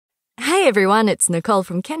Hey everyone, it's Nicole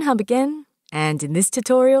from Kenhub again, and in this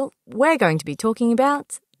tutorial, we're going to be talking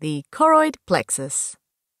about the choroid plexus.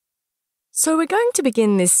 So we're going to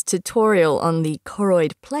begin this tutorial on the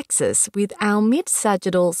choroid plexus with our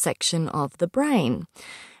mid-sagittal section of the brain.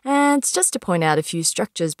 And just to point out a few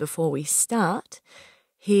structures before we start,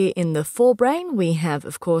 here in the forebrain we have,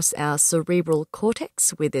 of course, our cerebral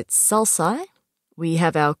cortex with its sulci. We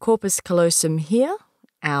have our corpus callosum here,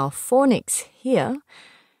 our fornix here,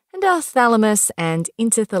 and our thalamus and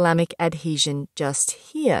interthalamic adhesion just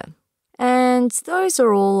here. And those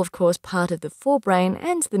are all, of course, part of the forebrain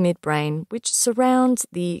and the midbrain, which surround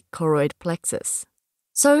the choroid plexus.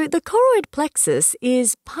 So the choroid plexus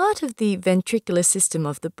is part of the ventricular system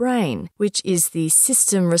of the brain, which is the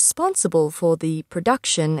system responsible for the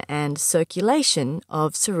production and circulation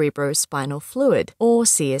of cerebrospinal fluid, or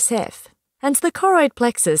CSF. And the choroid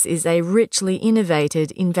plexus is a richly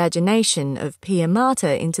innervated invagination of pia mater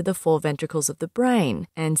into the four ventricles of the brain,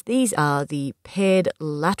 and these are the paired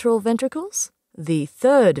lateral ventricles, the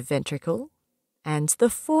third ventricle, and the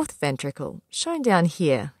fourth ventricle, shown down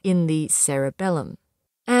here in the cerebellum.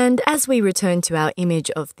 And as we return to our image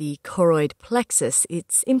of the choroid plexus,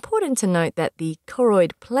 it's important to note that the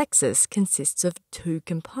choroid plexus consists of two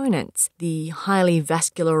components, the highly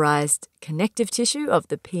vascularized connective tissue of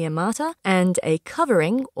the pia mater and a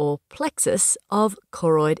covering, or plexus, of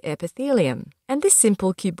choroid epithelium. And this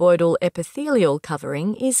simple cuboidal epithelial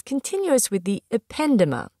covering is continuous with the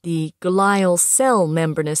ependyma, the glial cell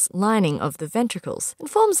membranous lining of the ventricles, and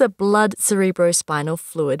forms a blood cerebrospinal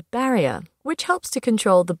fluid barrier, which helps to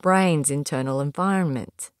control the brain's internal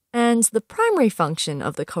environment. And the primary function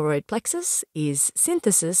of the choroid plexus is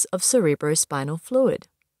synthesis of cerebrospinal fluid.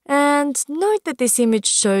 And note that this image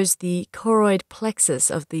shows the choroid plexus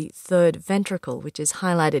of the third ventricle, which is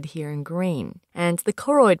highlighted here in green. And the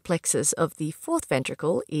choroid plexus of the fourth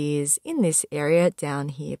ventricle is in this area down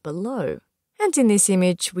here below. And in this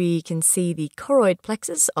image, we can see the choroid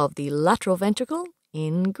plexus of the lateral ventricle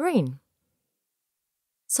in green.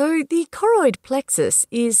 So the choroid plexus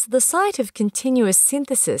is the site of continuous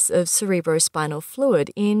synthesis of cerebrospinal fluid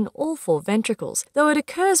in all four ventricles, though it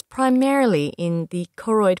occurs primarily in the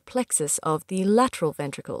choroid plexus of the lateral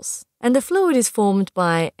ventricles. And the fluid is formed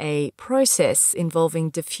by a process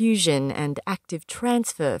involving diffusion and active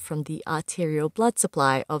transfer from the arterial blood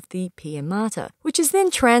supply of the pia mater, which is then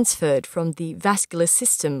transferred from the vascular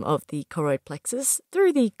system of the choroid plexus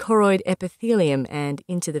through the choroid epithelium and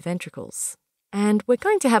into the ventricles. And we're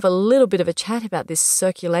going to have a little bit of a chat about this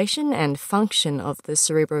circulation and function of the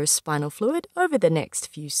cerebrospinal fluid over the next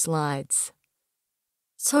few slides.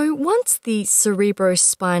 So once the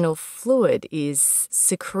cerebrospinal fluid is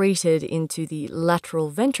secreted into the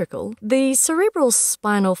lateral ventricle, the cerebral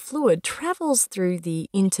spinal fluid travels through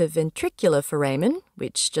the interventricular foramen,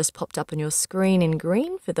 which just popped up on your screen in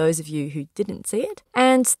green for those of you who didn't see it,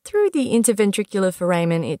 and through the interventricular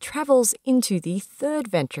foramen it travels into the third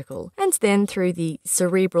ventricle, and then through the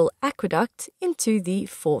cerebral aqueduct into the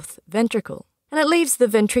fourth ventricle. And it leaves the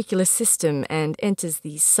ventricular system and enters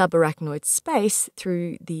the subarachnoid space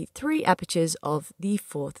through the three apertures of the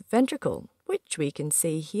fourth ventricle, which we can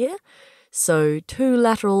see here. So two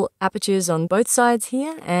lateral apertures on both sides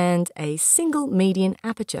here and a single median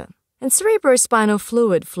aperture. And cerebrospinal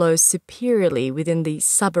fluid flows superiorly within the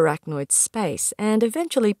subarachnoid space and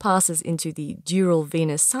eventually passes into the dural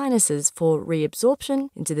venous sinuses for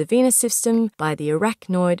reabsorption into the venous system by the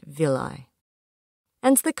arachnoid villi.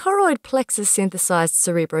 And the choroid plexus synthesized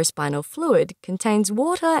cerebrospinal fluid contains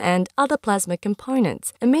water and other plasma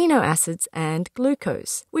components, amino acids and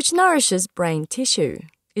glucose, which nourishes brain tissue.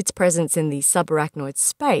 Its presence in the subarachnoid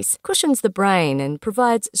space cushions the brain and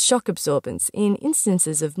provides shock absorbance in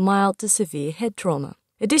instances of mild to severe head trauma.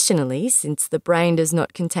 Additionally, since the brain does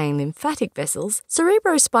not contain lymphatic vessels,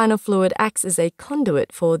 cerebrospinal fluid acts as a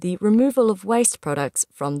conduit for the removal of waste products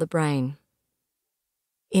from the brain.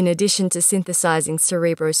 In addition to synthesizing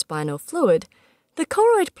cerebrospinal fluid, the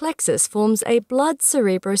choroid plexus forms a blood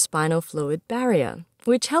cerebrospinal fluid barrier,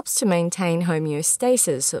 which helps to maintain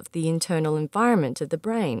homeostasis of the internal environment of the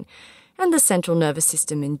brain and the central nervous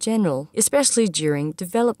system in general, especially during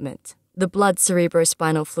development. The blood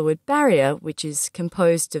cerebrospinal fluid barrier, which is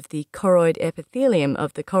composed of the choroid epithelium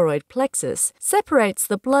of the choroid plexus, separates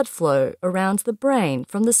the blood flow around the brain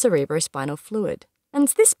from the cerebrospinal fluid. And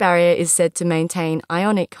this barrier is said to maintain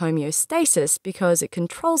ionic homeostasis because it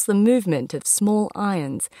controls the movement of small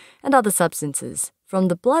ions and other substances from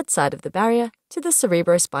the blood side of the barrier to the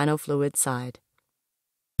cerebrospinal fluid side.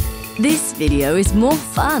 This video is more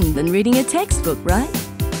fun than reading a textbook, right?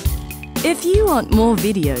 If you want more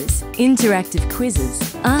videos, interactive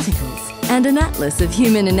quizzes, articles, and an atlas of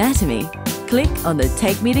human anatomy, click on the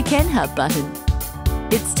Take Me to Kenhub button.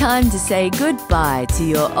 It's time to say goodbye to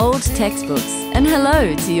your old textbooks and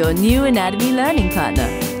hello to your new anatomy learning partner,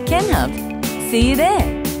 Kenhub. See you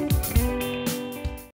there!